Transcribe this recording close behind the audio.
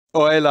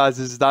Alright lads,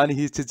 it's Danny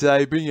here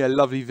today, bringing you a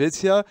lovely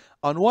video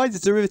on why the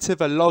derivative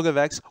of log of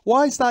x,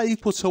 why is that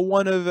equal to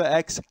 1 over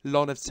x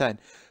ln of 10.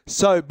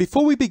 So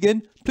before we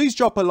begin, please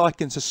drop a like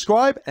and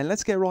subscribe and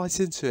let's get right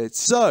into it.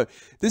 So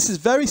this is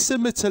very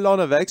similar to ln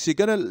of x. You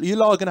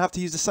are gonna have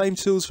to use the same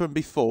tools from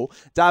before,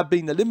 that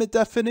being the limit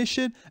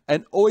definition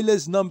and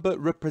Euler's number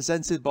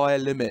represented by a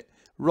limit.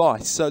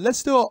 Right, so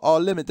let's do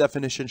our limit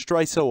definition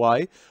straight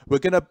away. We're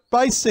gonna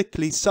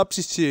basically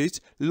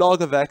substitute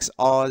log of x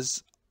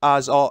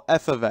as our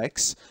f of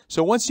x.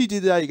 So once you do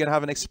that, you're going to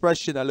have an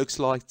expression that looks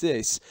like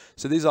this.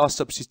 So these are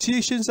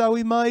substitutions that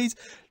we made.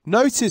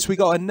 Notice we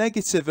got a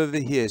negative over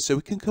here, so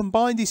we can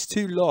combine these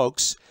two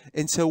logs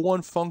into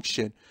one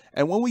function.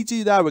 And when we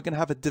do that, we're going to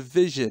have a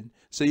division.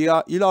 So you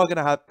are going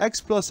to have x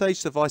plus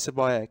h divided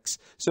by x.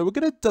 So we're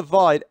going to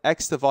divide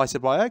x divided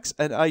by x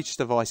and h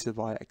divided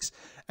by x.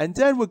 And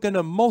then we're going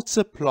to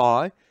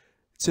multiply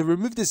to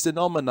remove this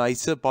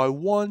denominator by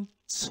 1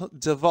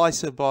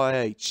 divided by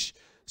h.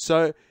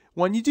 So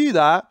when you do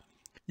that,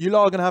 you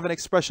are going to have an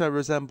expression that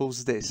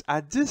resembles this.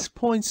 At this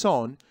point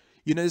on,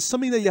 there's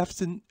something that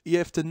you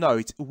have to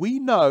note. We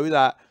know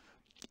that,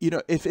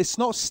 if it's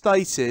not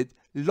stated,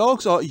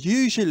 logs are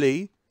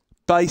usually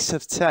base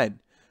of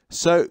 10.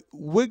 So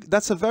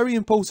that's a very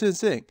important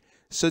thing.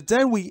 So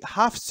then we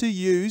have to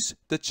use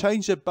the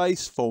change of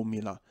base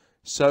formula.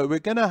 So we're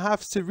going to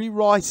have to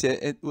rewrite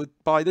it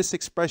by this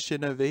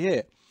expression over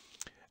here.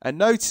 And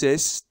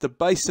notice the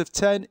base of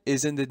 10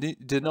 is in the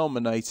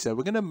denominator.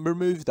 We're going to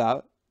remove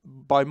that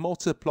by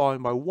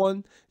multiplying by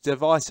 1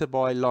 divided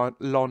by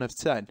ln of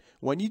 10.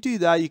 When you do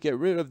that, you get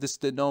rid of this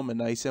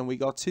denominator, and we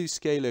got two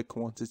scalar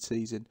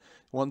quantities, in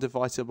 1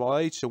 divided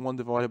by h and 1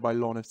 divided by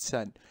ln of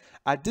 10.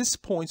 At this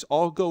point,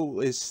 our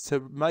goal is to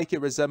make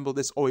it resemble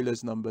this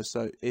Euler's number,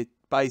 so it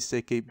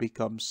basically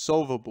becomes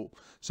solvable.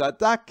 So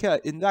at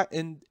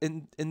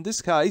in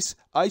this case,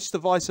 h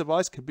divided by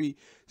x could be,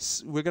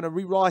 we're going to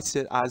rewrite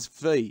it as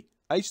v.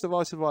 H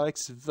divided by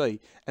x is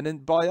v, and then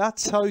by that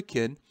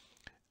token,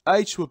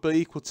 h will be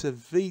equal to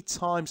v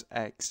times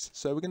x.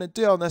 So we're going to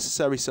do our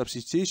necessary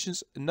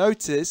substitutions.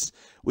 Notice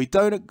we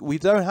don't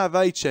have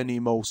h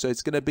anymore, so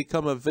it's going to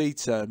become a v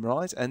term,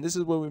 right? And this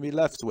is what we'll be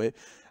left with,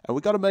 and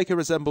we've got to make it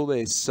resemble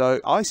this.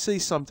 So I see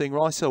something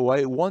right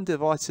away, 1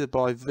 divided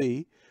by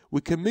v.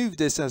 We can move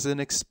this as an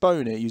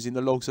exponent using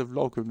the logs of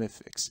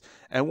logarithmics.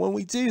 And when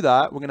we do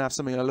that, we're going to have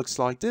something that looks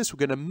like this.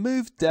 We're going to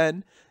move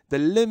then the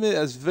limit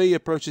as v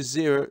approaches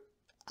 0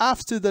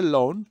 after the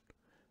ln.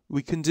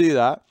 We can do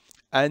that.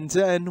 And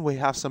then we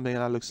have something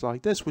that looks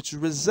like this, which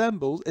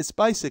resembles, it's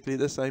basically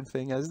the same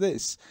thing as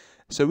this.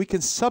 So we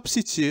can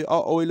substitute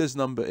our Euler's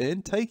number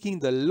in, taking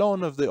the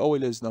ln of the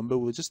Euler's number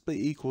will just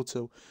be equal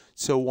to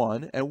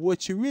 1. And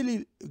what you're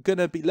really going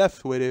to be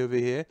left with over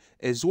here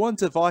is 1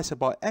 divided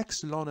by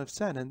x ln of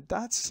 10. And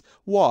that's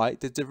why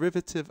the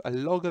derivative of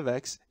log of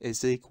x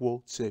is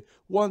equal to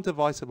 1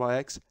 divided by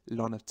x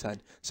ln of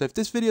 10. So if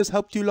this video has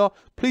helped you lot,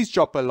 please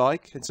drop a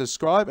like and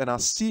subscribe, and I'll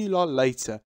see you lot later.